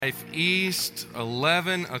Life East,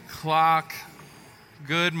 11 o'clock.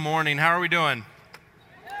 Good morning. How are we doing?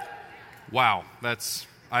 Wow,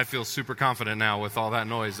 I feel super confident now with all that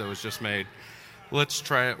noise that was just made. Let's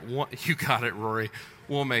try it. You got it, Rory.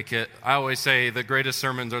 We'll make it. I always say the greatest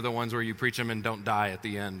sermons are the ones where you preach them and don't die at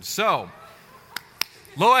the end. So,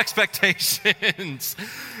 low expectations.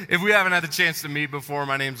 If we haven't had the chance to meet before,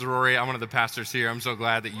 my name's Rory. I'm one of the pastors here. I'm so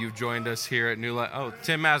glad that you've joined us here at New Life. Oh,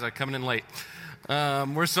 Tim Mazza coming in late.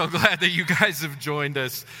 We're so glad that you guys have joined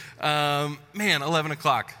us. 11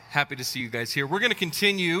 o'clock. Happy to see you guys here. We're going to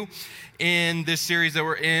continue in this series that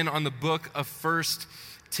we're in on the book of 1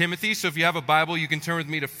 Timothy. So if you have a Bible, you can turn with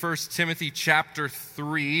me to 1 Timothy chapter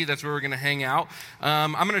 3. That's where we're going to hang out.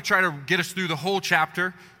 I'm going to try to get us through the whole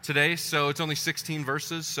chapter today. So it's only 16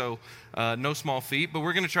 verses, so no small feat. But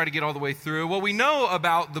we're going to try to get all the way through. What we know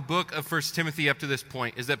about the book of 1 Timothy up to this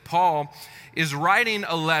point is that Paul is writing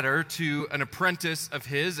a letter to an apprentice of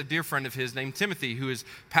his, a dear friend of his named Timothy, who is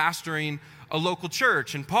pastoring a local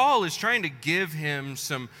church. And Paul is trying to give him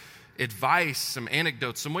some advice, some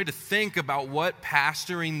anecdotes, some way to think about what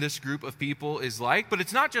pastoring this group of people is like. But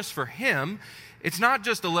it's not just for him. It's not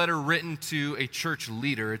just a letter written to a church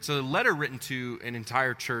leader. It's a letter written to an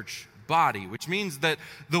entire church body, which means that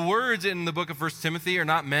the words in the book of 1 Timothy are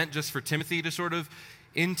not meant just for Timothy to sort of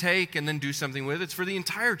intake and then do something with. It's for the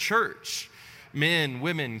entire church. Men,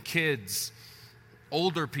 women, kids,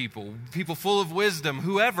 older people, people full of wisdom,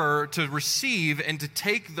 whoever, to receive and to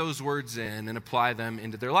take those words in and apply them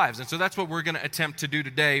into their lives. And so that's what we're going to attempt to do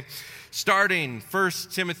today. Starting 1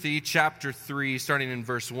 Timothy chapter 3, starting in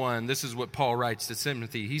verse 1, this is what Paul writes to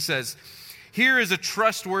Timothy. He says, "Here is a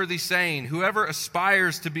trustworthy saying, whoever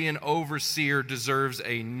aspires to be an overseer deserves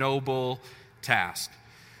a noble task.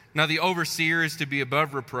 Now the overseer is to be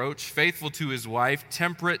above reproach, faithful to his wife,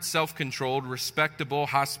 temperate, self-controlled, respectable,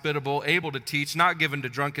 hospitable, able to teach, not given to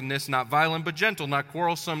drunkenness, not violent, but gentle, not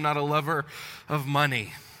quarrelsome, not a lover of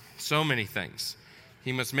money." So many things.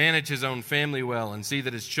 He must manage his own family well and see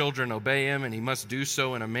that his children obey him, and he must do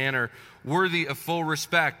so in a manner worthy of full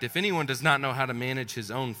respect. If anyone does not know how to manage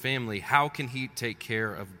his own family, how can he take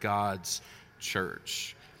care of God's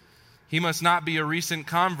church? He must not be a recent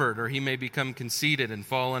convert, or he may become conceited and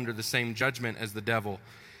fall under the same judgment as the devil.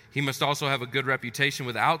 He must also have a good reputation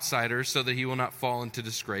with outsiders so that he will not fall into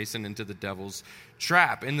disgrace and into the devil's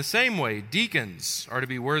trap. In the same way, deacons are to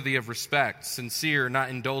be worthy of respect, sincere, not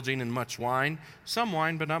indulging in much wine, some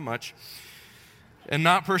wine but not much, and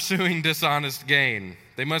not pursuing dishonest gain.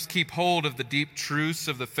 They must keep hold of the deep truths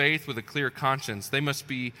of the faith with a clear conscience. They must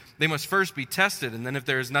first be tested, and then if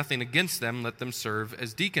there is nothing against them, let them serve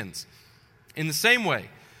as deacons. In the same way,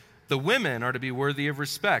 the women are to be worthy of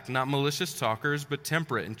respect, not malicious talkers, but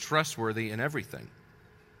temperate and trustworthy in everything.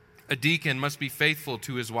 A deacon must be faithful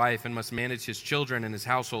to his wife and must manage his children and his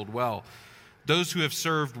household well. Those who have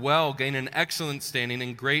served well gain an excellent standing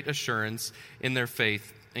and great assurance in their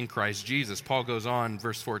faith in Christ Jesus. Paul goes on,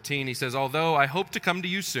 verse 14, he says, "Although I hope to come to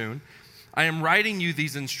you soon, I am writing you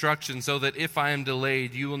these instructions so that if I am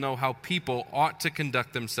delayed, you will know how people ought to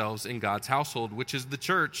conduct themselves in God's household, which is the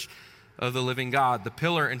church of the living God, the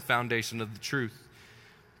pillar and foundation of the truth.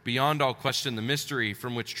 Beyond all question, the mystery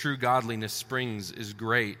from which true godliness springs is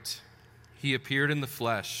great. He appeared in the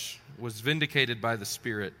flesh, was vindicated by the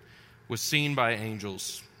Spirit, was seen by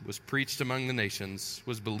angels, was preached among the nations,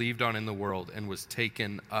 was believed on in the world, and was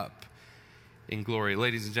taken up in glory."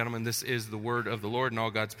 Ladies and gentlemen, this is the word of the Lord, and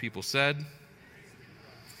all God's people said,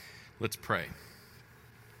 let's pray.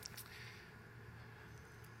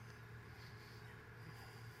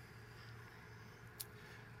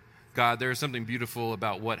 God, there is something beautiful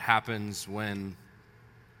about what happens when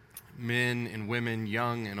men and women,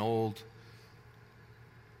 young and old,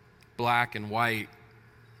 black and white,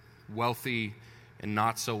 wealthy and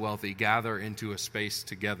not so wealthy, gather into a space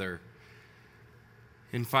together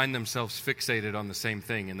and find themselves fixated on the same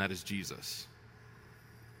thing, and that is Jesus.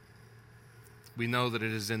 We know that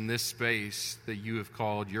it is in this space that you have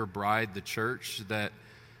called your bride, the church, that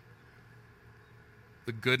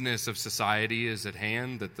the goodness of society is at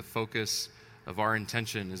hand, that the focus of our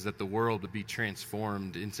intention is that the world would be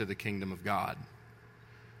transformed into the kingdom of God.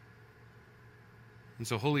 And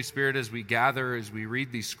so, Holy Spirit, as we gather, as we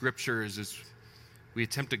read these scriptures, as we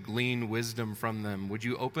attempt to glean wisdom from them, would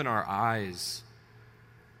you open our eyes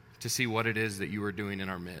to see what it is that you are doing in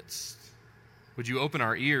our midst? Would you open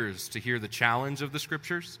our ears to hear the challenge of the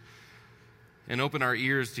scriptures? And open our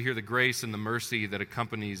ears to hear the grace and the mercy that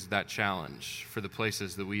accompanies that challenge for the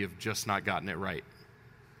places that we have just not gotten it right.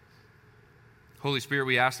 Holy Spirit,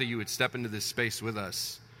 we ask that you would step into this space with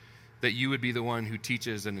us, that you would be the one who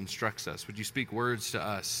teaches and instructs us. Would you speak words to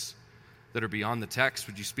us that are beyond the text?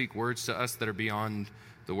 Would you speak words to us that are beyond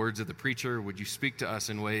the words of the preacher? Would you speak to us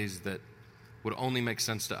in ways that would only make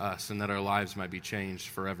sense to us and that our lives might be changed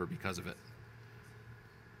forever because of it?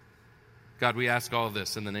 God, we ask all of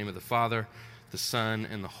this in the name of the Father, the Son,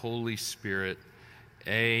 and the Holy Spirit.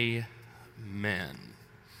 Amen.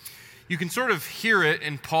 You can sort of hear it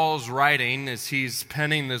in Paul's writing as he's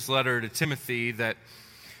penning this letter to Timothy that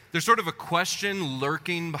there's sort of a question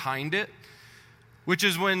lurking behind it, which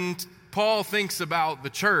is when Paul thinks about the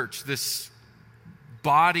church, this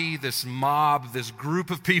body, this mob, this group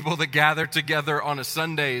of people that gather together on a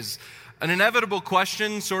Sundays, an inevitable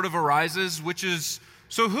question sort of arises, which is,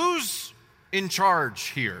 so who's in charge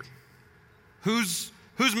here? Who's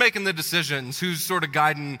making the decisions? Who's sort of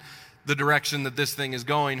guiding the direction that this thing is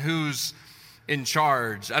going? Who's in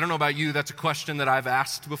charge? I don't know about you, that's a question that I've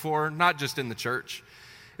asked before, not just in the church.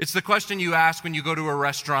 It's the question you ask when you go to a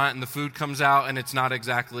restaurant and the food comes out and it's not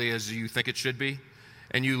exactly as you think it should be.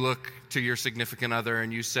 And you look to your significant other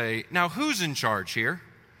and you say, now who's in charge here?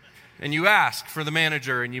 And you ask for the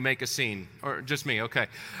manager and you make a scene. Or just me, okay.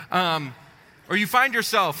 Or you find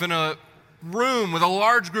yourself in a room with a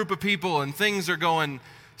large group of people and things are going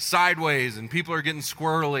sideways and people are getting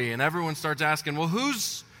squirrely and everyone starts asking, well,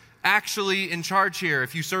 who's actually in charge here?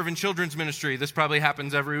 If you serve in children's ministry, this probably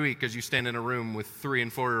happens every week as you stand in a room with 3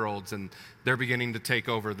 and 4-year-olds and they're beginning to take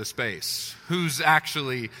over the space. Who's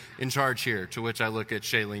actually in charge here? To which I look at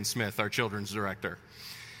Shailene Smith, our children's director.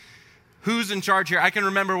 Who's in charge here? I can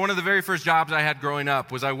remember one of the very first jobs I had growing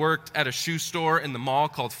up was I worked at a shoe store in the mall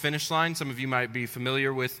called Finish Line. Some of you might be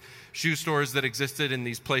familiar with shoe stores that existed in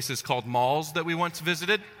these places called malls that we once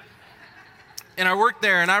visited. And I worked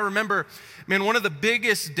there, and I remember, man, one of the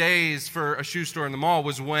biggest days for a shoe store in the mall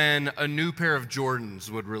was when a new pair of Jordans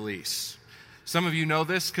would release. Some of you know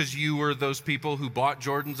this because you were those people who bought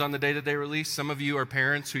Jordans on the day that they released. Some of you are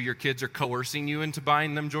parents who your kids are coercing you into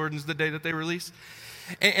buying them Jordans the day that they release.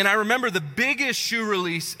 And I remember the biggest shoe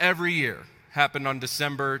release every year happened on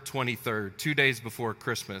December 23rd, 2 days before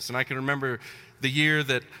Christmas. And I can remember the year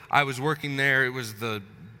that I was working there, it was the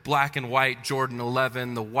black and white Jordan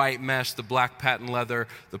 11, the white mesh, the black patent leather,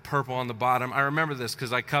 the purple on the bottom. I remember this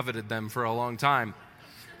because I coveted them for a long time.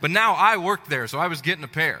 But now I worked there, so I was getting a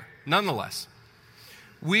pair. Nonetheless,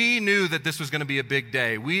 we knew that this was going to be a big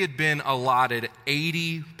day. We had been allotted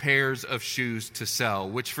 80 pairs of shoes to sell,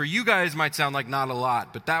 which for you guys might sound like not a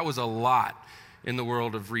lot, but that was a lot in the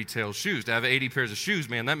world of retail shoes. To have 80 pairs of shoes,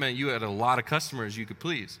 man, that meant you had a lot of customers you could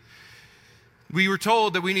please. We were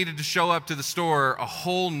told that we needed to show up to the store a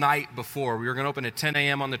whole night before. We were going to open at 10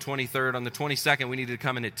 a.m. on the 23rd. On the 22nd, we needed to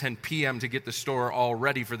come in at 10 p.m. to get the store all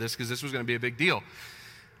ready for this because this was going to be a big deal.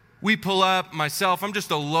 We pull up, myself, I'm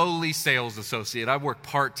just a lowly sales associate. I work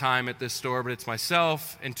part-time at this store, but it's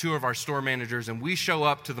myself and 2 of our store managers, and we show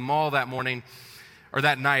up to the mall that morning, or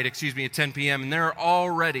that night, at 10 p.m., and there are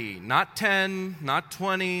already not 10, not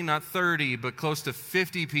 20, not 30, but close to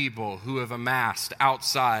 50 people who have amassed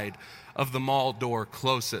outside of the mall door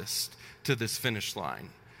closest to this Finish Line.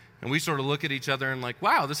 And we sort of look at each other and like,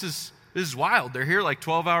 wow, this is wild. They're here like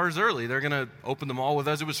 12 hours early. They're going to open the mall with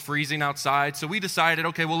us. It was freezing outside. So we decided,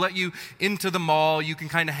 okay, we'll let you into the mall. You can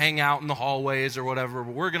kind of hang out in the hallways or whatever,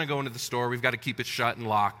 but we're going to go into the store. We've got to keep it shut and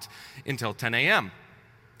locked until 10 a.m.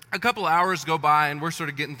 A couple hours go by and we're sort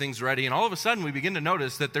of getting things ready. And all of a sudden we begin to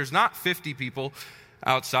notice that there's not 50 people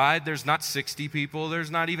outside, there's not 60 people, there's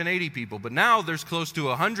not even 80 people, but now there's close to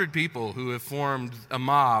 100 people who have formed a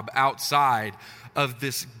mob outside of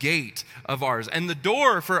this gate of ours. And the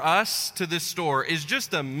door for us to this store is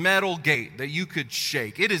just a metal gate that you could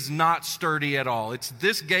shake. It is not sturdy at all. It's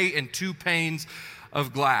this gate and 2 panes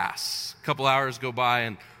of glass. A couple hours go by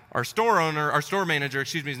and our store manager,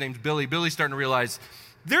 his name's Billy. Billy's starting to realize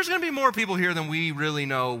there's going to be more people here than we really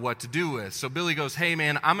know what to do with. So Billy goes, hey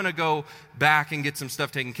man, I'm going to go back and get some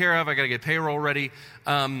stuff taken care of. I got to get payroll ready.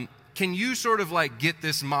 Can you sort of like get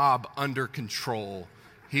this mob under control?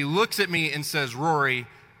 He looks at me and says, Rory,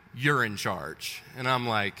 you're in charge. And I'm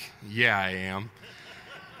like, yeah, I am.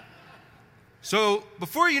 So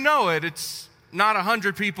before you know it, it's not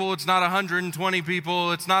 100 people, it's not 120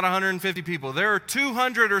 people, it's not 150 people. There are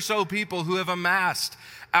 200 or so people who have amassed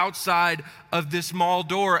outside of this mall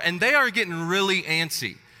door, and they are getting really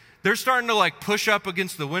antsy. They're starting to like push up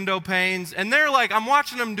against the window panes, and they're like, I'm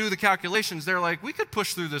watching them do the calculations. They're like, we could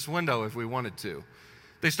push through this window if we wanted to.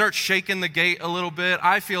 They start shaking the gate a little bit.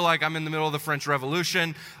 I feel like I'm in the middle of the French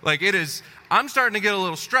Revolution. I'm starting to get a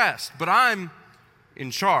little stressed, but I'm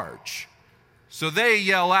in charge. So they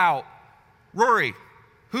yell out, Rory,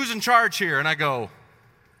 who's in charge here? And I go,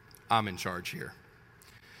 I'm in charge here.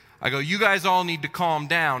 I go, you guys all need to calm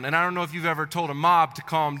down. And I don't know if you've ever told a mob to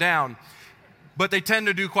calm down. but they tend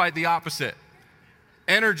to do quite the opposite.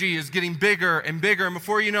 Energy is getting bigger and bigger, and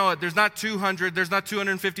before you know it, there's not 200, there's not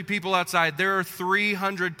 250 people outside. There are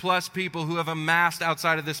 300 plus people who have amassed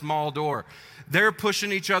outside of this mall door. They're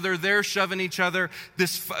pushing each other, they're shoving each other.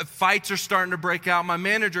 Fights are starting to break out. My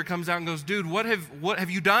manager comes out and goes, dude, what have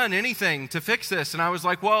you done anything to fix this? And I was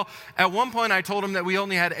like, well, at one point I told him that we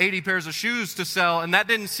only had 80 pairs of shoes to sell, and that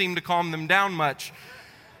didn't seem to calm them down much.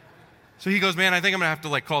 So he goes, man, I think I'm going to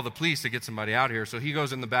have to call the police to get somebody out here. So he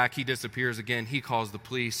goes in the back, he disappears again, he calls the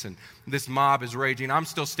police, and this mob is raging. I'm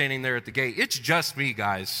still standing there at the gate. It's just me,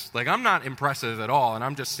 guys. I'm not impressive at all, and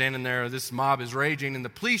I'm just standing there. This mob is raging, and the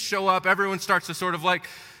police show up. Everyone starts to sort of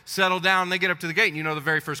settle down. They get up to the gate, and you know the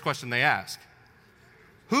very first question they ask?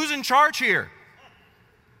 Who's in charge here?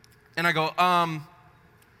 And I go,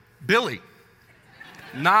 Billy.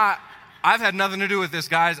 I've had nothing to do with this,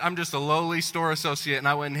 guys. I'm just a lowly store associate, and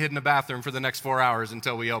I went and hid in the bathroom for the next 4 hours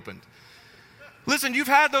until we opened. Listen, you've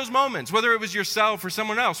had those moments, whether it was yourself or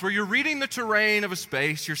someone else, where you're reading the terrain of a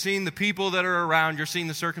space, you're seeing the people that are around, you're seeing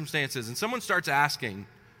the circumstances, and someone starts asking,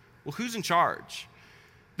 well, who's in charge?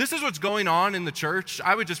 This is what's going on in the church.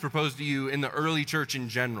 I would just propose to you in the early church in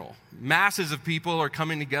general. Masses of people are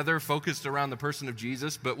coming together focused around the person of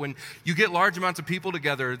Jesus, but when you get large amounts of people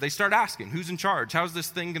together, they start asking, who's in charge? How's this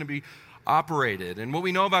thing going to be operated? And what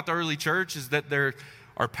we know about the early church is that there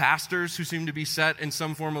are pastors who seem to be set in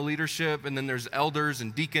some form of leadership, and then there's elders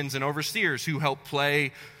and deacons and overseers who help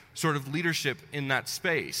play sort of leadership in that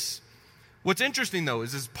space. What's interesting, though,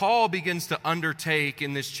 is as Paul begins to undertake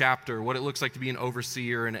in this chapter what it looks like to be an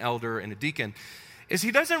overseer, an elder, and a deacon, is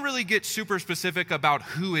he doesn't really get super specific about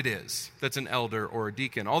who it is that's an elder or a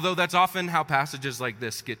deacon, although that's often how passages like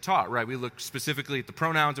this get taught, right? We look specifically at the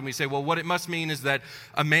pronouns and we say, well, what it must mean is that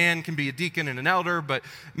a man can be a deacon and an elder, but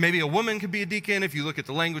maybe a woman could be a deacon if you look at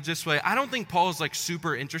the language this way. I don't think Paul's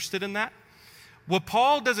super interested in that. What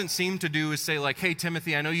Paul doesn't seem to do is say hey,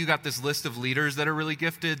 Timothy, I know you got this list of leaders that are really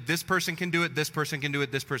gifted. This person can do it, this person can do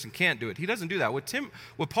it, this person can't do it. He doesn't do that.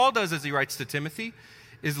 What Paul does as he writes to Timothy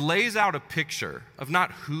is lays out a picture of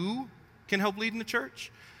not who can help lead in the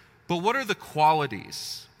church, but what are the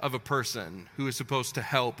qualities of a person who is supposed to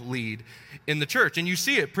help lead in the church. And you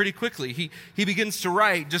see it pretty quickly. He begins to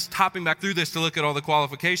write, just hopping back through this to look at all the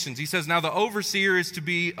qualifications. He says, now the overseer is to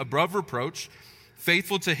be above reproach,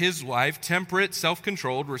 faithful to his wife, temperate,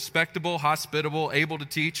 self-controlled, respectable, hospitable, able to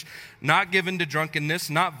teach, not given to drunkenness,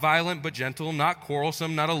 not violent but gentle, not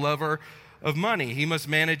quarrelsome, not a lover of money. He must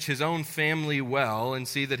manage his own family well and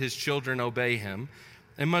see that his children obey him,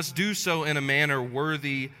 and must do so in a manner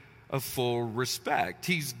worthy of full respect.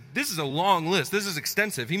 This is a long list. This is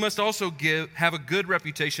extensive. He must also have a good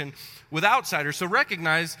reputation with outsiders. So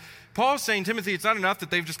recognize, Paul's saying, Timothy, it's not enough that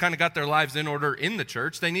they've just kind of got their lives in order in the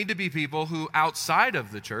church. They need to be people who, outside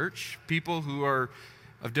of the church, people who are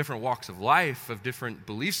of different walks of life, of different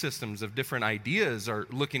belief systems, of different ideas, are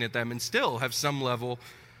looking at them and still have some level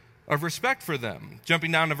of respect for them.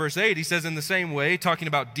 Jumping down to verse 8, he says, in the same way, talking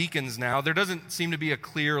about deacons now, there doesn't seem to be a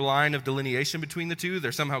clear line of delineation between the two.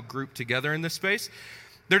 They're somehow grouped together in this space.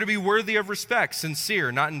 They're to be worthy of respect,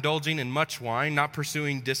 sincere, not indulging in much wine, not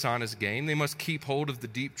pursuing dishonest gain. They must keep hold of the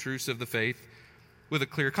deep truths of the faith with a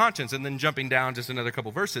clear conscience. And then jumping down just another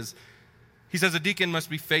couple verses, he says a deacon must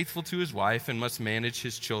be faithful to his wife and must manage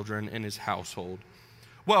his children and his household.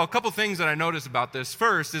 Well, a couple things that I notice about this.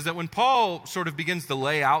 First is that when Paul sort of begins to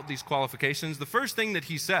lay out these qualifications, the first thing that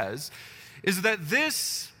he says is that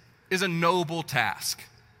this is a noble task.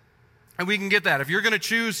 And we can get that. If you're going to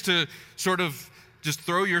choose to sort of just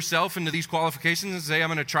throw yourself into these qualifications and say, I'm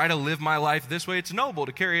going to try to live my life this way, it's noble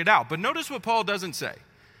to carry it out. But notice what Paul doesn't say.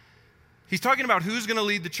 He's talking about who's going to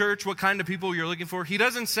lead the church, what kind of people you're looking for. He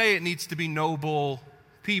doesn't say it needs to be noble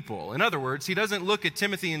people. In other words, he doesn't look at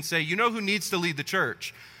Timothy and say, you know who needs to lead the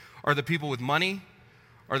church? Are the people with money?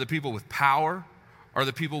 Are the people with power? Are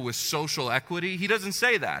the people with social equity? He doesn't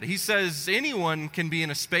say that. He says anyone can be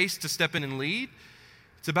in a space to step in and lead.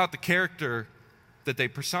 It's about the character that they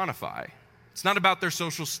personify. It's not about their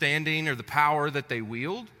social standing or the power that they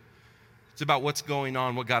wield. It's about what's going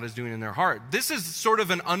on, what God is doing in their heart. This is sort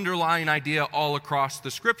of an underlying idea all across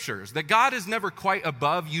the scriptures, that God is never quite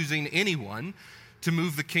above using anyone to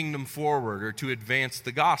move the kingdom forward or to advance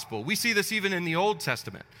the gospel. We see this even in the Old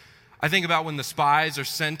Testament. I think about when the spies are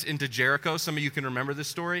sent into Jericho. Some of you can remember this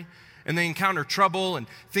story. And they encounter trouble and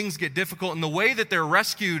things get difficult. And the way that they're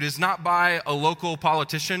rescued is not by a local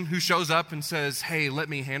politician who shows up and says, hey, let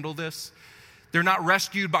me handle this. They're not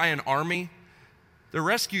rescued by an army. They're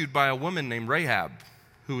rescued by a woman named Rahab,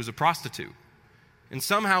 who was a prostitute. And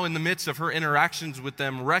somehow in the midst of her interactions with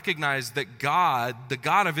them, recognize that God, the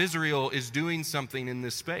God of Israel, is doing something in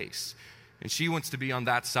this space. And she wants to be on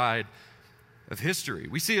that side of history.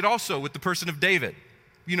 We see it also with the person of David.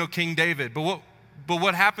 You know, King David. But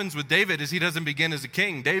what happens with David is he doesn't begin as a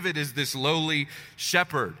king. David is this lowly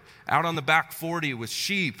shepherd out on the back 40 with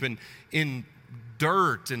sheep and in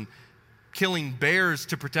dirt and killing bears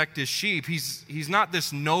to protect his sheep. He's not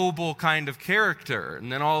this noble kind of character.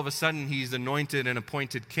 And then all of a sudden he's anointed and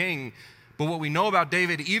appointed king. But what we know about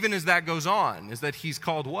David, even as that goes on, is that he's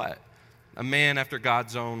called what? A man after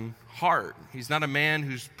God's own heart. He's not a man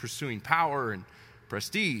who's pursuing power and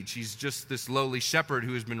prestige. He's just this lowly shepherd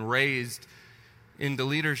who has been raised into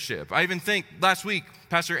leadership. I even think last week,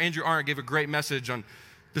 Pastor Andrew Arndt gave a great message on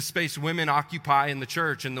the space women occupy in the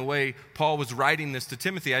church and the way Paul was writing this to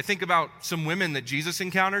Timothy. I think about some women that Jesus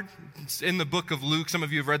encountered. It's in the book of Luke. Some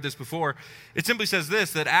of you have read this before. It simply says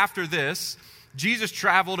this, that after this, Jesus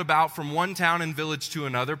traveled about from one town and village to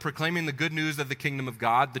another, proclaiming the good news of the kingdom of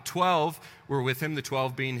God. The 12 were with him, the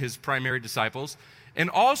 12 being his primary disciples, and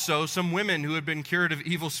also some women who had been cured of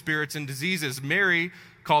evil spirits and diseases. Mary,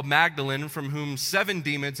 called Magdalene, from whom 7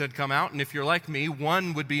 demons had come out. And if you're like me,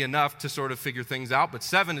 1 would be enough to sort of figure things out, but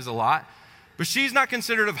 7 is a lot. But she's not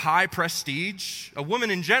considered of high prestige. A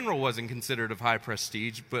woman in general wasn't considered of high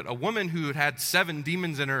prestige, but a woman who had had 7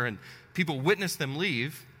 demons in her and people witnessed them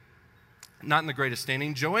leave, not in the greatest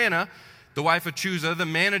standing. Joanna, the wife of Chuza, the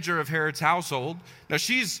manager of Herod's household. Now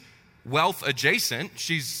she's wealth adjacent.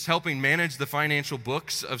 She's helping manage the financial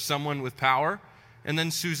books of someone with power. And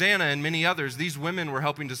then Susanna and many others, these women were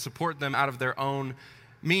helping to support them out of their own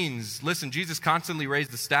means. Listen, Jesus constantly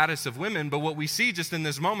raised the status of women, but what we see just in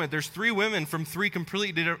this moment, there's 3 women from 3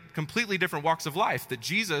 completely different walks of life that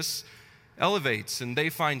Jesus elevates, and they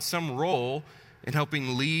find some role in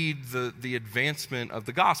helping lead the advancement of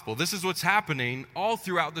the gospel. This is what's happening all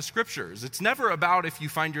throughout the scriptures. It's never about if you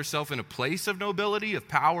find yourself in a place of nobility, of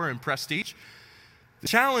power and prestige. The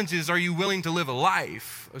challenge is, are you willing to live a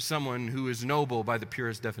life of someone who is noble by the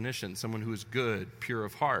purest definition, someone who is good, pure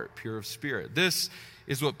of heart, pure of spirit? This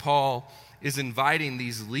is what Paul is inviting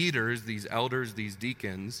these leaders, these elders, these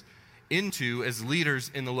deacons into as leaders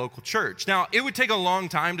in the local church. Now, it would take a long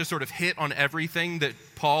time to sort of hit on everything that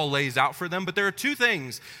Paul lays out for them, but there are 2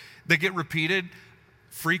 things that get repeated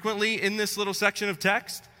frequently in this little section of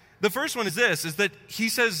text. The first one is this, is that he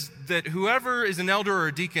says that whoever is an elder or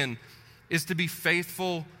a deacon is to be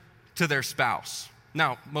faithful to their spouse.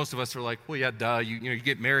 Now, most of us are like, well, yeah, duh. You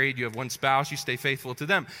get married, you have one spouse, you stay faithful to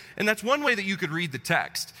them. And that's one way that you could read the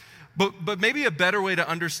text. But maybe a better way to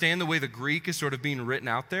understand the way the Greek is sort of being written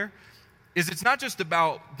out there is it's not just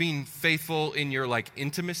about being faithful in your like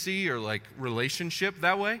intimacy or like relationship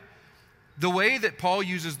that way. The way that Paul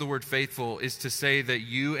uses the word faithful is to say that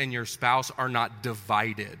you and your spouse are not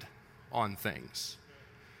divided on things.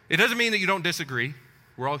 It doesn't mean that you don't disagree.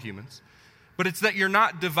 We're all humans. But it's that you're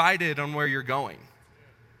not divided on where you're going.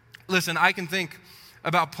 Listen, I can think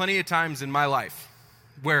about plenty of times in my life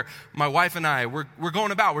where my wife and I, we're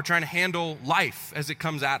going about, we're trying to handle life as it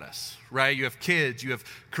comes at us, right? You have kids, you have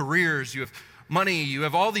careers, you have money, you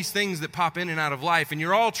have all these things that pop in and out of life, and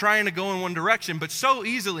you're all trying to go in one direction, but so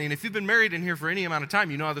easily, and if you've been married in here for any amount of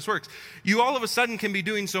time, you know how this works. You all of a sudden can be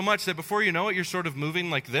doing so much that before you know it, you're sort of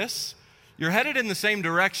moving like this. You're headed in the same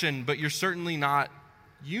direction, but you're certainly not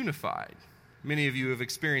unified. Many of you have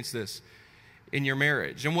experienced this in your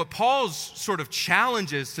marriage. And what Paul's sort of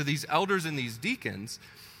challenges to these elders and these deacons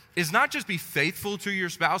is not just be faithful to your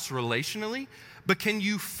spouse relationally, but can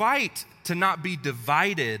you fight to not be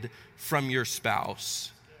divided from your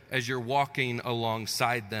spouse as you're walking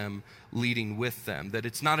alongside them, leading with them? That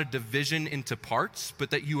it's not a division into parts,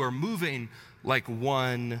 but that you are moving like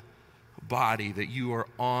one body, that you are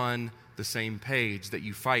on the same page, that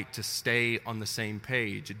you fight to stay on the same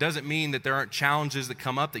page. It doesn't mean that there aren't challenges that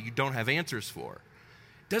come up that you don't have answers for.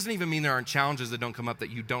 It doesn't even mean there aren't challenges that don't come up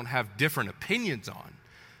that you don't have different opinions on.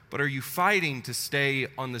 But are you fighting to stay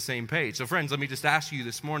on the same page? So friends, let me just ask you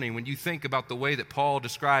this morning, when you think about the way that Paul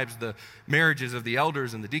describes the marriages of the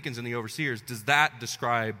elders and the deacons and the overseers, does that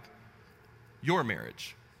describe your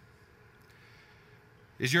marriage?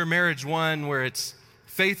 Is your marriage one where it's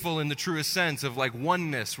faithful in the truest sense of like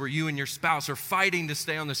oneness, where you and your spouse are fighting to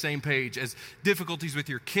stay on the same page? As difficulties with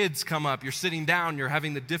your kids come up, you're sitting down, you're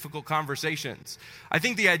having the difficult conversations. I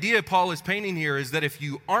think the idea Paul is painting here is that if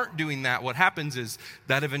you aren't doing that, what happens is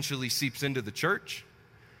that eventually seeps into the church,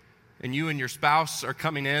 and you and your spouse are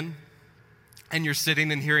coming in and you're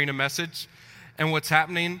sitting and hearing a message, and what's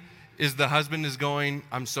happening is the husband is going,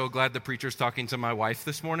 I'm so glad the preacher's talking to my wife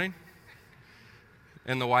this morning.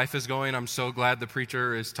 And the wife is going, I'm so glad the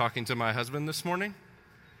preacher is talking to my husband this morning.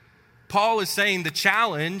 Paul is saying the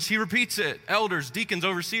challenge, he repeats it, elders, deacons,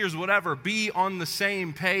 overseers, whatever, be on the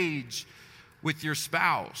same page with your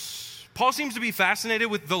spouse. Paul seems to be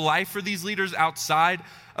fascinated with the life for these leaders outside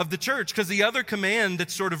of the church, because the other command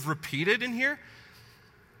that's sort of repeated in here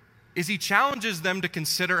is he challenges them to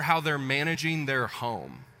consider how they're managing their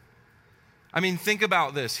home. I mean, think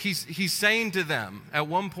about this. He's saying to them, at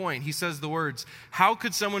one point, he says the words, how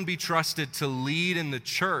could someone be trusted to lead in the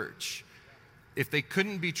church if they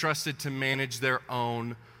couldn't be trusted to manage their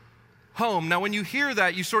own home? Now, when you hear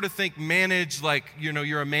that, you sort of think manage like,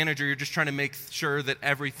 you're a manager, you're just trying to make sure that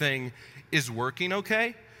everything is working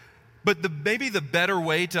okay. But maybe the better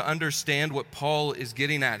way to understand what Paul is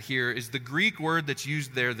getting at here is the Greek word that's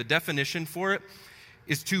used there. The definition for it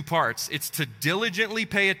is two parts. It's to diligently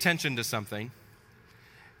pay attention to something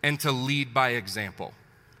and to lead by example.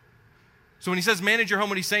 So when he says manage your home,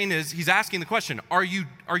 what he's saying is he's asking the question, are you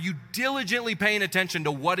diligently paying attention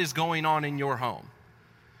to what is going on in your home?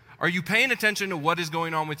 Are you paying attention to what is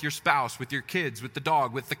going on with your spouse, with your kids, with the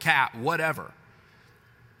dog, with the cat, whatever?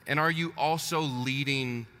 And are you also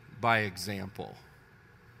leading by example?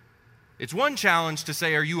 It's one challenge to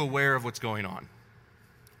say, are you aware of what's going on?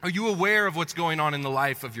 Are you aware of what's going on in the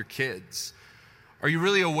life of your kids? Are you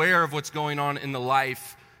really aware of what's going on in the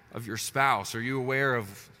life of your spouse? Are you aware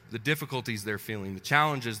of the difficulties they're feeling, the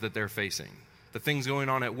challenges that they're facing, the things going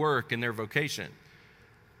on at work and their vocation?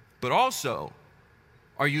 But also,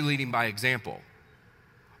 are you leading by example?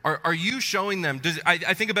 Are you showing them?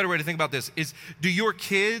 I think a better way to think about this is, do your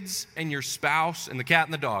kids and your spouse and the cat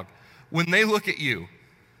and the dog, when they look at you,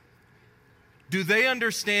 do they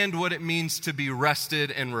understand what it means to be rested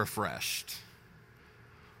and refreshed?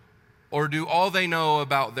 Or do all they know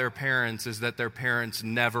about their parents is that their parents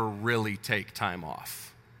never really take time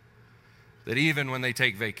off? That even when they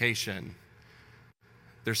take vacation,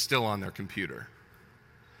 they're still on their computer?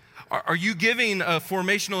 Are you giving a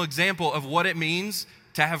formational example of what it means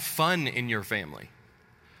to have fun in your family?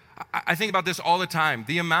 I think about this all the time.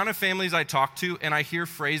 The amount of families I talk to, and I hear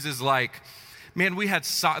phrases like, man,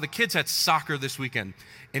 the kids had soccer this weekend,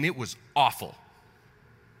 and it was awful.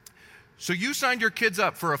 So you signed your kids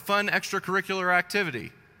up for a fun extracurricular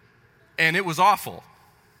activity, and it was awful.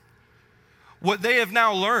 What they have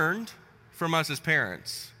now learned from us as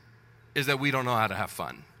parents is that we don't know how to have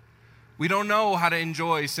fun. We don't know how to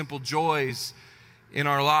enjoy simple joys in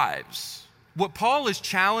our lives. What Paul is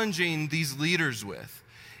challenging these leaders with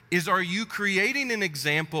is, are you creating an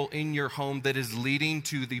example in your home that is leading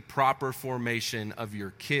to the proper formation of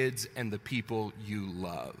your kids and the people you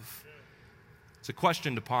love? It's a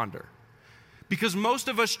question to ponder. Because most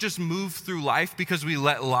of us just move through life because we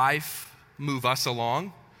let life move us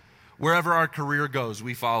along. Wherever our career goes,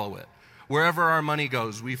 we follow it. Wherever our money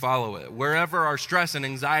goes, we follow it. Wherever our stress and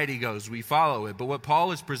anxiety goes, we follow it. But what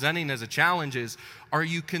Paul is presenting as a challenge is, are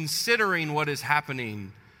you considering what is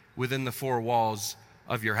happening within the four walls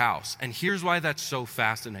of your house? And here's why that's so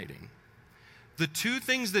fascinating. The two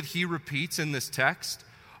things that he repeats in this text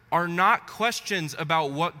are not questions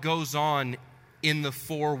about what goes on in the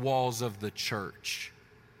four walls of the church.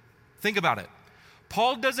 Think about it.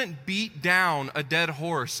 Paul doesn't beat down a dead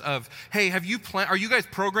horse of, hey, are you guys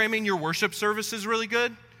programming your worship services really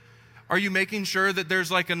good? Are you making sure that there's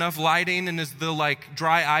enough lighting, and is the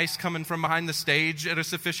dry ice coming from behind the stage at a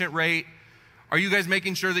sufficient rate? Are you guys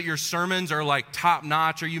making sure that your sermons are top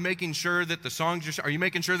notch? Are you making sure that the songs are you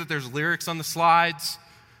making sure that there's lyrics on the slides?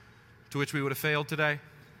 To which we would have failed today.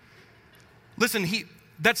 Listen,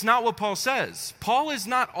 that's not what Paul says. Paul is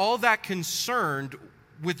not all that concerned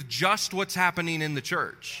with just what's happening in the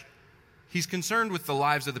church. He's concerned with the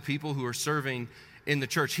lives of the people who are serving in the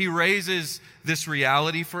church. He raises this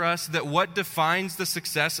reality for us that what defines the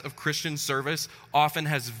success of Christian service often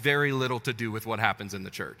has very little to do with what happens in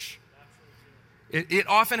the church. It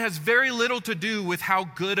often has very little to do with how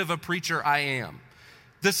good of a preacher I am.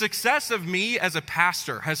 The success of me as a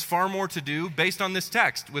pastor has far more to do, based on this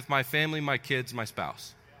text, with my family, my kids, my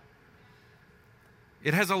spouse.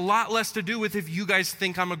 It has a lot less to do with if you guys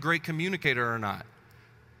think I'm a great communicator or not.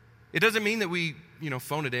 It doesn't mean that we,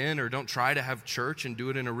 phone it in or don't try to have church and do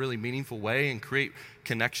it in a really meaningful way and create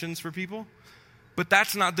connections for people. But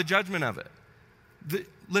that's not the judgment of it.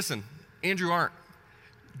 Listen, Andrew Arndt,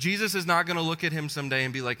 Jesus is not going to look at him someday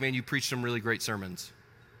and be like, man, you preached some really great sermons.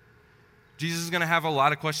 Jesus is going to have a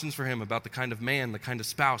lot of questions for him about the kind of man, the kind of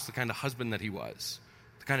spouse, the kind of husband that he was,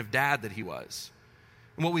 the kind of dad that he was.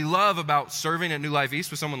 And what we love about serving at New Life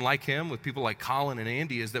East with someone like him, with people like Colin and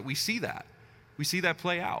Andy, is that we see that. We see that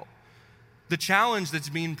play out. The challenge that's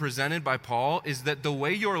being presented by Paul is that the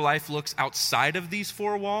way your life looks outside of these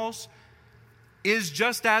four walls is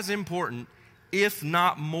just as important, if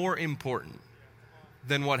not more important,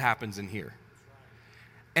 than what happens in here.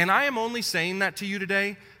 And I am only saying that to you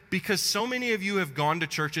today because so many of you have gone to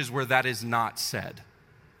churches where that is not said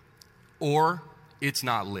or it's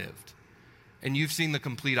not lived. And you've seen the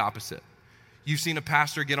complete opposite. You've seen a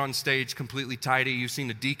pastor get on stage completely tidy. You've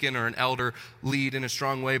seen a deacon or an elder lead in a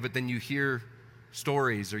strong way, but then you hear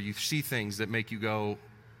stories or you see things that make you go,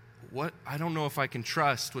 what? I don't know if I can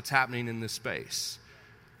trust what's happening in this space.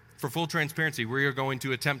 For full transparency, we are going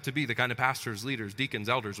to attempt to be the kind of pastors, leaders, deacons,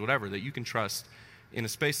 elders, whatever, that you can trust in a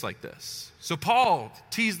space like this. So Paul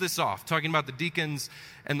teased this off, talking about the deacons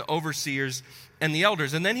and the overseers and the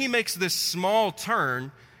elders. And then he makes this small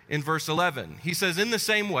turn in verse 11. He says, in the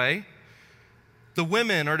same way, the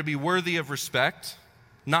women are to be worthy of respect,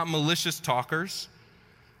 not malicious talkers,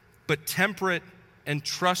 but temperate and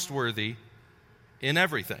trustworthy in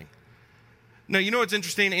everything. Now, you know what's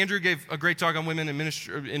interesting? Andrew gave a great talk on women in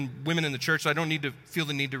ministry, in women in the church, so I don't need to feel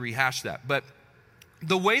the need to rehash that. But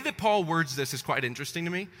the way that Paul words this is quite interesting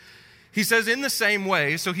to me. He says, in the same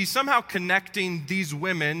way, so he's somehow connecting these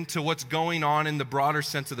women to what's going on in the broader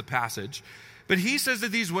sense of the passage. But he says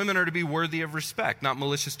that these women are to be worthy of respect, not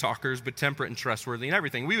malicious talkers, but temperate and trustworthy in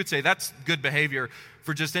everything. We would say that's good behavior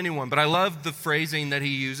for just anyone. But I love the phrasing that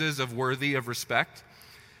he uses of worthy of respect.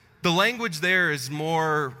 The language there is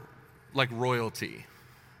more like royalty.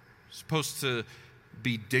 It's supposed to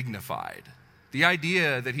be dignified. The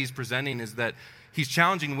idea that he's presenting is that he's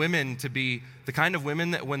challenging women to be the kind of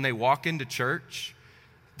women that when they walk into church,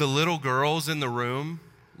 the little girls in the room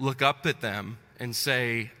look up at them and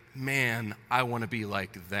say, man, I want to be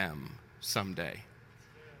like them someday.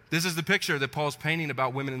 This is the picture that Paul's painting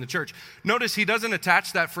about women in the church. Notice he doesn't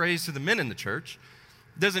attach that phrase to the men in the church.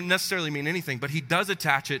 It doesn't necessarily mean anything, but he does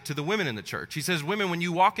attach it to the women in the church. He says, women, when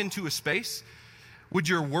you walk into a space, would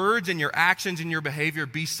your words and your actions and your behavior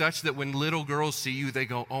be such that when little girls see you, they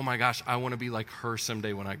go, oh my gosh, I want to be like her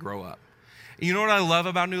someday when I grow up. And you know what I love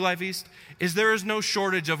about New Life East? Is there is no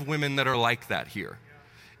shortage of women that are like that here.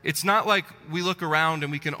 It's not like we look around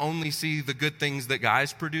and we can only see the good things that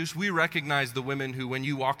guys produce. We recognize the women who, when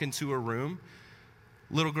you walk into a room,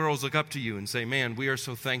 little girls look up to you and say, man, we are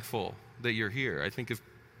so thankful that you're here. I think of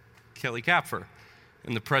Kelly Kapfer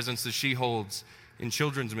and the presence that she holds in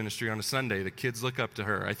children's ministry on a Sunday. The kids look up to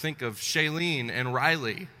her. I think of Shailene and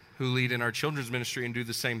Riley, who lead in our children's ministry and do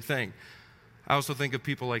the same thing. I also think of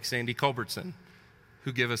people like Sandy Culbertson,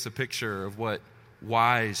 who give us a picture of what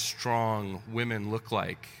wise, strong women look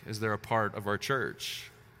like as they're a part of our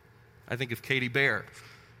church. I think of Katie Bear,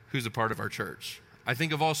 who's a part of our church. I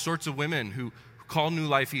think of all sorts of women who call New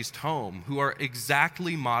Life East home, who are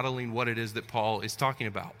exactly modeling what it is that Paul is talking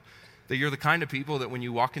about. That you're the kind of people that when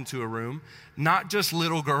you walk into a room, not just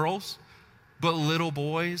little girls, but little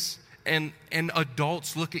boys and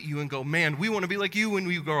adults look at you and go, man, we want to be like you when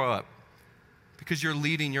we grow up. Because you're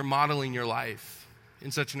leading, you're modeling your life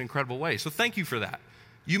in such an incredible way. So thank you for that.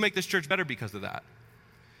 You make this church better because of that.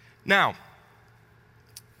 Now,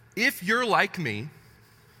 if you're like me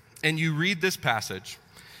and you read this passage,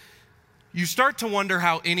 you start to wonder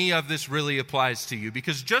how any of this really applies to you.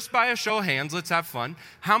 Because just by a show of hands, let's have fun.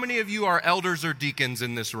 How many of you are elders or deacons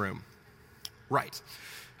in this room? Right.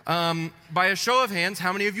 By a show of hands,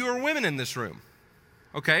 how many of you are women in this room?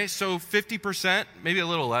 Okay, so 50%, maybe a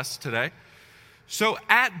little less today. So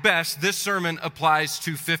at best, this sermon applies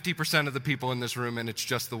to 50% of the people in this room, and it's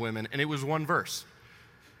just the women, and it was one verse.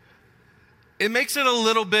 It makes it a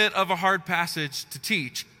little bit of a hard passage to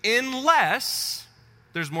teach, unless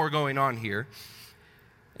there's more going on here,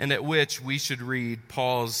 and at which we should read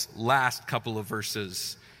Paul's last couple of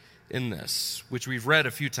verses in this, which we've read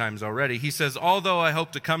a few times already. He says, although I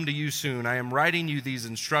hope to come to you soon, I am writing you these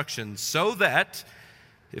instructions so that,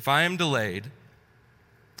 if I am delayed,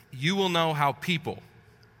 you will know how people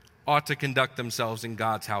ought to conduct themselves in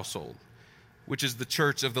God's household, which is the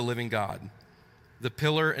church of the living God, the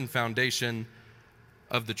pillar and foundation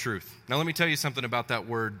of the truth. Now let me tell you something about that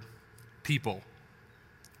word, people.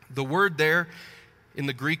 The word there in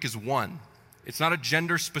the Greek is one. It's not a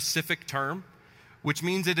gender-specific term, which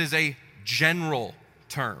means it is a general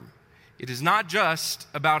term. It is not just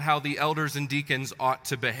about how the elders and deacons ought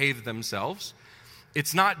to behave themselves.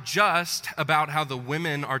 It's not just about how the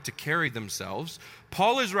women are to carry themselves.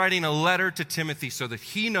 Paul is writing a letter to Timothy so that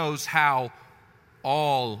he knows how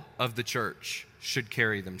all of the church should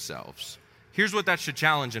carry themselves. Here's what that should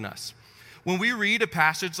challenge in us. When we read a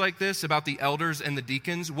passage like this about the elders and the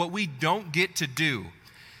deacons, what we don't get to do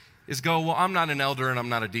is go, well, I'm not an elder and I'm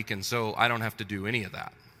not a deacon, so I don't have to do any of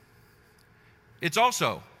that. It's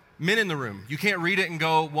also, men in the room, you can't read it and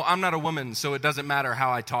go, well, I'm not a woman, so it doesn't matter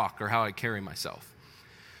how I talk or how I carry myself.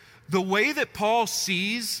 The way that Paul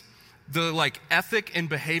sees the ethic and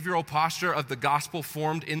behavioral posture of the gospel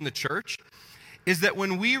formed in the church is that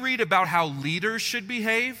when we read about how leaders should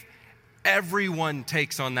behave, everyone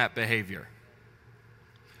takes on that behavior.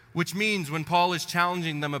 Which means when Paul is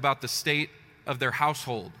challenging them about the state of their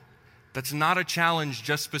household, that's not a challenge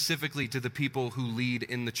just specifically to the people who lead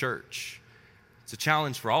in the church. It's a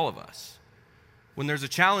challenge for all of us. When there's a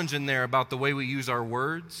challenge in there about the way we use our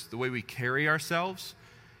words, the way we carry ourselves,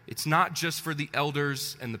 it's not just for the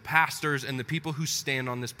elders and the pastors and the people who stand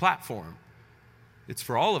on this platform. It's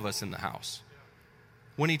for all of us in the house.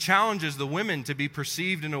 When he challenges the women to be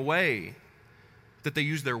perceived in a way that they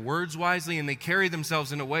use their words wisely and they carry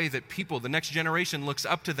themselves in a way that people, the next generation, looks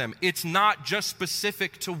up to them. It's not just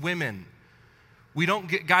specific to women. We don't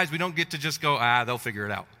get to just go, they'll figure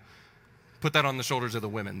it out. Put that on the shoulders of the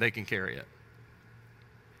women. They can carry it.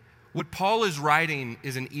 What Paul is writing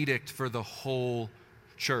is an edict for the whole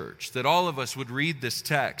church, that all of us would read this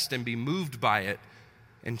text and be moved by it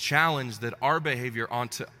and challenged that our behavior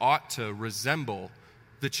ought to resemble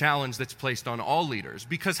the challenge that's placed on all leaders.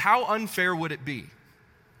 Because how unfair would it be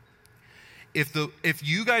if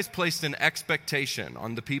you guys placed an expectation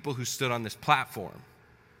on the people who stood on this platform,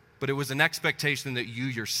 but it was an expectation that you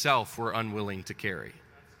yourself were unwilling to carry?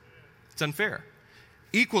 It's unfair.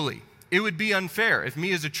 Equally, it would be unfair if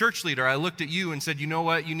me as a church leader, I looked at you and said, you know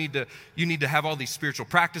what, you need to have all these spiritual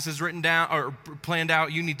practices written down or planned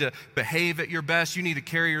out. You need to behave at your best. You need to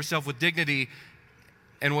carry yourself with dignity.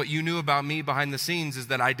 And what you knew about me behind the scenes is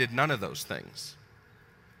that I did none of those things.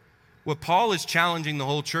 What Paul is challenging the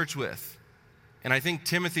whole church with, and I think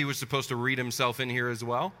Timothy was supposed to read himself in here as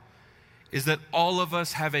well, is that all of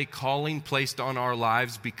us have a calling placed on our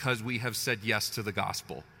lives because we have said yes to the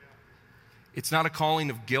gospel. It's not a calling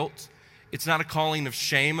of guilt. It's not a calling of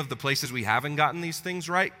shame of the places we haven't gotten these things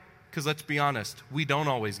right, because let's be honest, we don't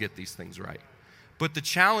always get these things right. But the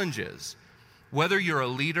challenge is, whether you're a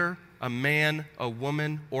leader, a man, a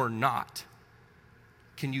woman, or not,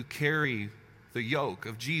 can you carry the yoke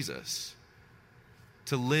of Jesus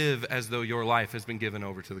to live as though your life has been given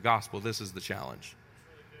over to the gospel? This is the challenge.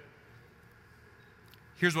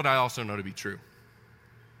 Here's what I also know to be true.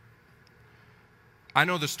 I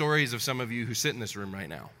know the stories of some of you who sit in this room right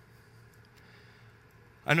now.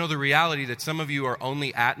 I know the reality that some of you are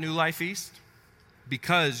only at New Life East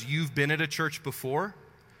because you've been at a church before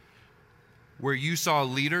where you saw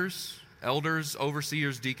leaders, elders,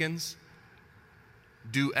 overseers, deacons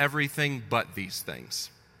do everything but these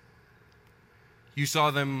things. You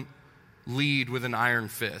saw them lead with an iron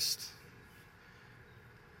fist.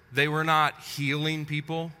 They were not healing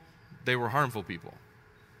people, they were harmful people.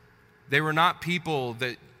 They were not people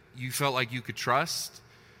that you felt like you could trust.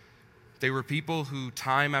 They were people who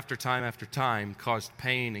time after time after time caused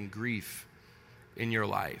pain and grief in your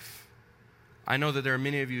life. I know that there are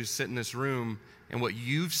many of you who sit in this room, and what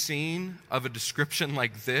you've seen of a description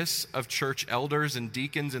like this of church elders and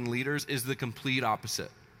deacons and leaders is the complete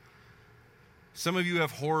opposite. Some of you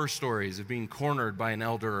have horror stories of being cornered by an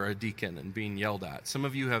elder or a deacon and being yelled at. Some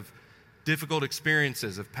of you have difficult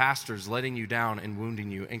experiences of pastors letting you down and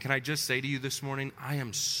wounding you. And can I just say to you this morning, I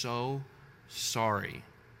am so sorry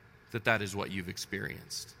that that is what you've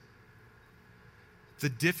experienced. The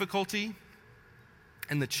difficulty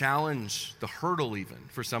and the challenge, the hurdle even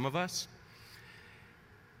for some of us,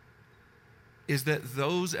 is that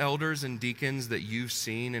those elders and deacons that you've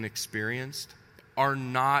seen and experienced are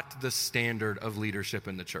not the standard of leadership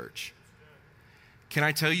in the church. Can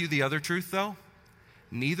I tell you the other truth though?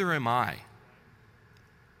 Neither am I.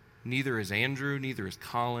 Neither is Andrew, neither is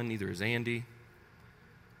Colin, neither is Andy,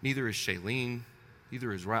 neither is Shailene,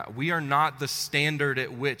 neither is Ra. We are not the standard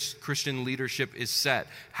at which Christian leadership is set.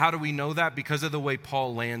 How do we know that? Because of the way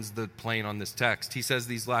Paul lands the plane on this text. He says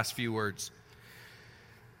these last few words.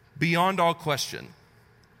 Beyond all question,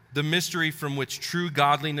 the mystery from which true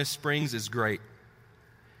godliness springs is great.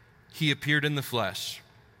 He appeared in the flesh,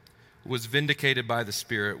 was vindicated by the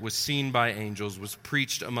Spirit, was seen by angels, was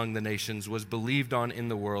preached among the nations, was believed on in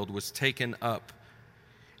the world, was taken up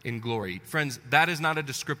in glory. Friends, that is not a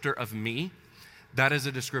descriptor of me. That is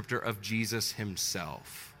a descriptor of Jesus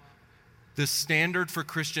himself. The standard for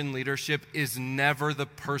Christian leadership is never the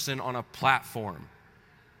person on a platform.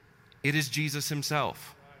 It is Jesus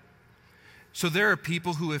himself. So there are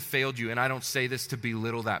people who have failed you, and I don't say this to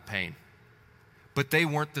belittle that pain, but they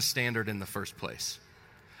weren't the standard in the first place.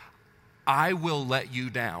 I will let you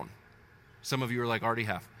down. Some of you are like, already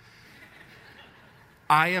have.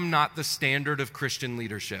 I am not the standard of Christian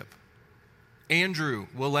leadership. Andrew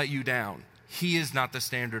will let you down. He is not the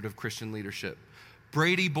standard of Christian leadership.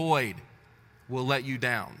 Brady Boyd will let you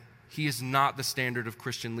down. He is not the standard of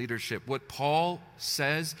Christian leadership. What Paul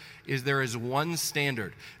says is there is one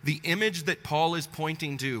standard. The image that Paul is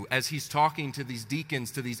pointing to as he's talking to these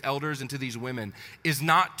deacons, to these elders, and to these women is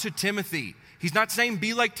not to Timothy. He's not saying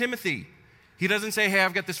be like Timothy. He doesn't say, hey,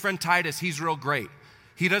 I've got this friend Titus, he's real great.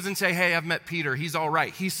 He doesn't say, hey, I've met Peter, he's all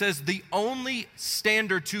right. He says the only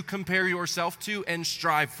standard to compare yourself to and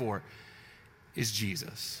strive for is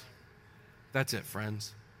Jesus. That's it,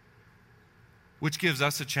 friends. Which gives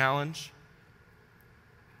us a challenge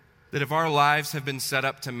that if our lives have been set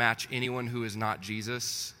up to match anyone who is not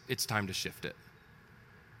Jesus, it's time to shift it.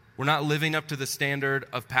 We're not living up to the standard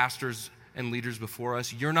of pastors and leaders before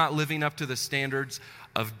us. You're not living up to the standards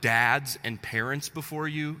of dads and parents before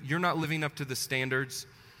you. You're not living up to the standards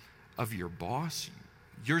of your boss.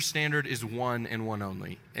 Your standard is one and one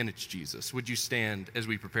only, and it's Jesus. Would you stand as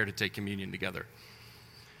we prepare to take communion together?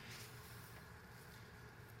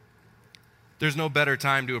 There's no better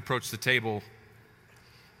time to approach the table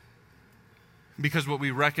because what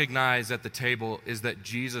we recognize at the table is that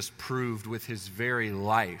Jesus proved with his very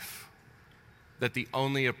life that the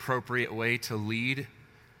only appropriate way to lead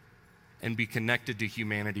and be connected to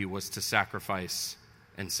humanity was to sacrifice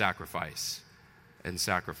and sacrifice and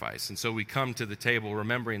sacrifice. And so we come to the table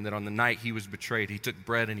remembering that on the night he was betrayed, he took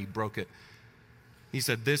bread and he broke it. He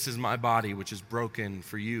said, "This is my body, which is broken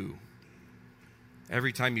for you.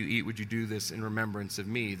 Every time you eat, would you do this in remembrance of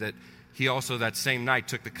me?" That he also that same night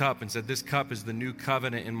took the cup and said, "This cup is the new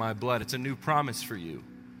covenant in my blood. It's a new promise for you.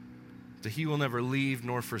 That he will never leave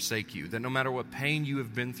nor forsake you. That no matter what pain you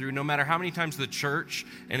have been through, no matter how many times the church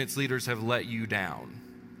and its leaders have let you down,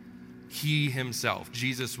 he himself,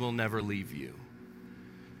 Jesus, will never leave you."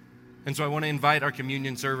 And so I want to invite our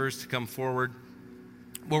communion servers to come forward.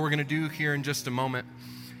 What we're going to do here in just a moment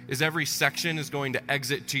is every section is going to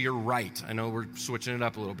exit to your right. I know we're switching it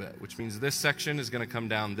up a little bit, which means this section is going to come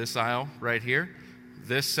down this aisle right here.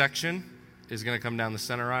 This section is going to come down the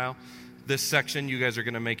center aisle. This section, you guys are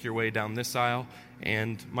going to make your way down this aisle.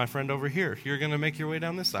 And my friend over here, you're going to make your way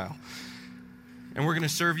down this aisle. And we're going to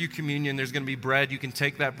serve you communion. There's going to be bread. You can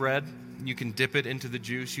take that bread. You can dip it into the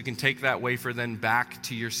juice. You can take that wafer then back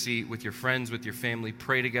to your seat with your friends, with your family.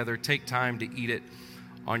 Pray together. Take time to eat it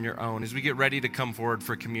on your own. As we get ready to come forward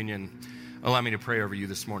for communion, allow me to pray over you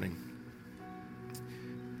this morning.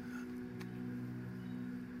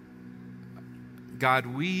 God,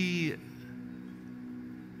 we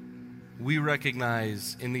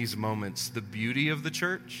recognize in these moments the beauty of the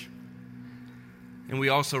church, and we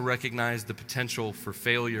also recognize the potential for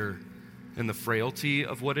failure and the frailty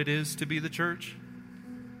of what it is to be the church.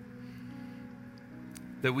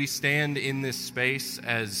 That we stand in this space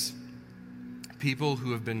as people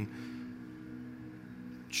who have been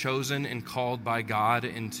chosen and called by God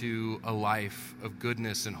into a life of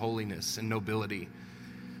goodness and holiness and nobility.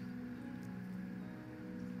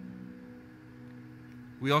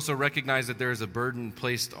 We also recognize that there is a burden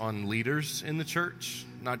placed on leaders in the church,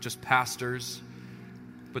 not just pastors,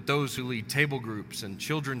 but those who lead table groups and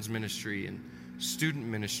children's ministry and student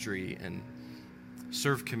ministry and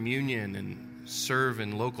serve communion and serve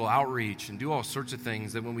in local outreach and do all sorts of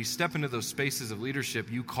things, that when we step into those spaces of leadership,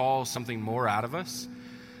 you call something more out of us.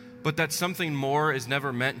 But that something more is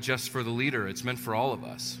never meant just for the leader. It's meant for all of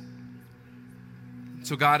us.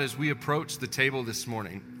 So God, as we approach the table this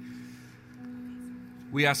morning,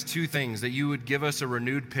 we ask two things: that you would give us a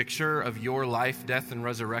renewed picture of your life, death, and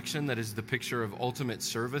resurrection that is the picture of ultimate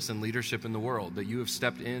service and leadership in the world, that you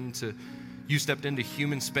stepped into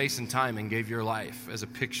human space and time and gave your life as a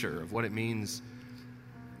picture of what it means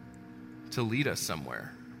to lead us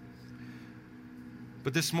somewhere.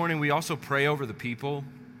 But this morning we also pray over the people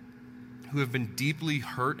who have been deeply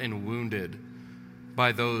hurt and wounded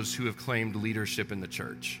by those who have claimed leadership in the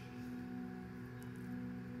church.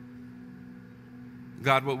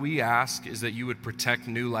 God, what we ask is that you would protect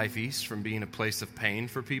New Life East from being a place of pain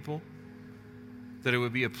for people, that it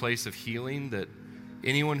would be a place of healing, that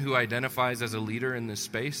anyone who identifies as a leader in this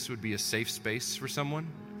space would be a safe space for someone.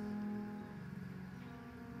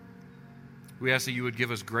 We ask that you would give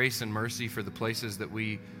us grace and mercy for the places that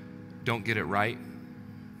we don't get it right.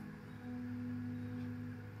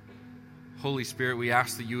 Holy Spirit, we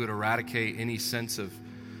ask that you would eradicate any sense of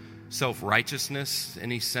self-righteousness,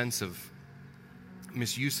 any sense of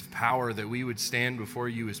misuse of power, that we would stand before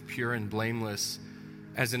you as pure and blameless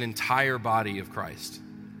as an entire body of Christ.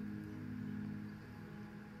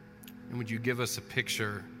 And would you give us a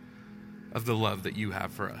picture of the love that you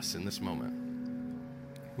have for us in this moment?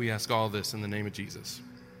 We ask all this in the name of Jesus.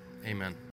 Amen.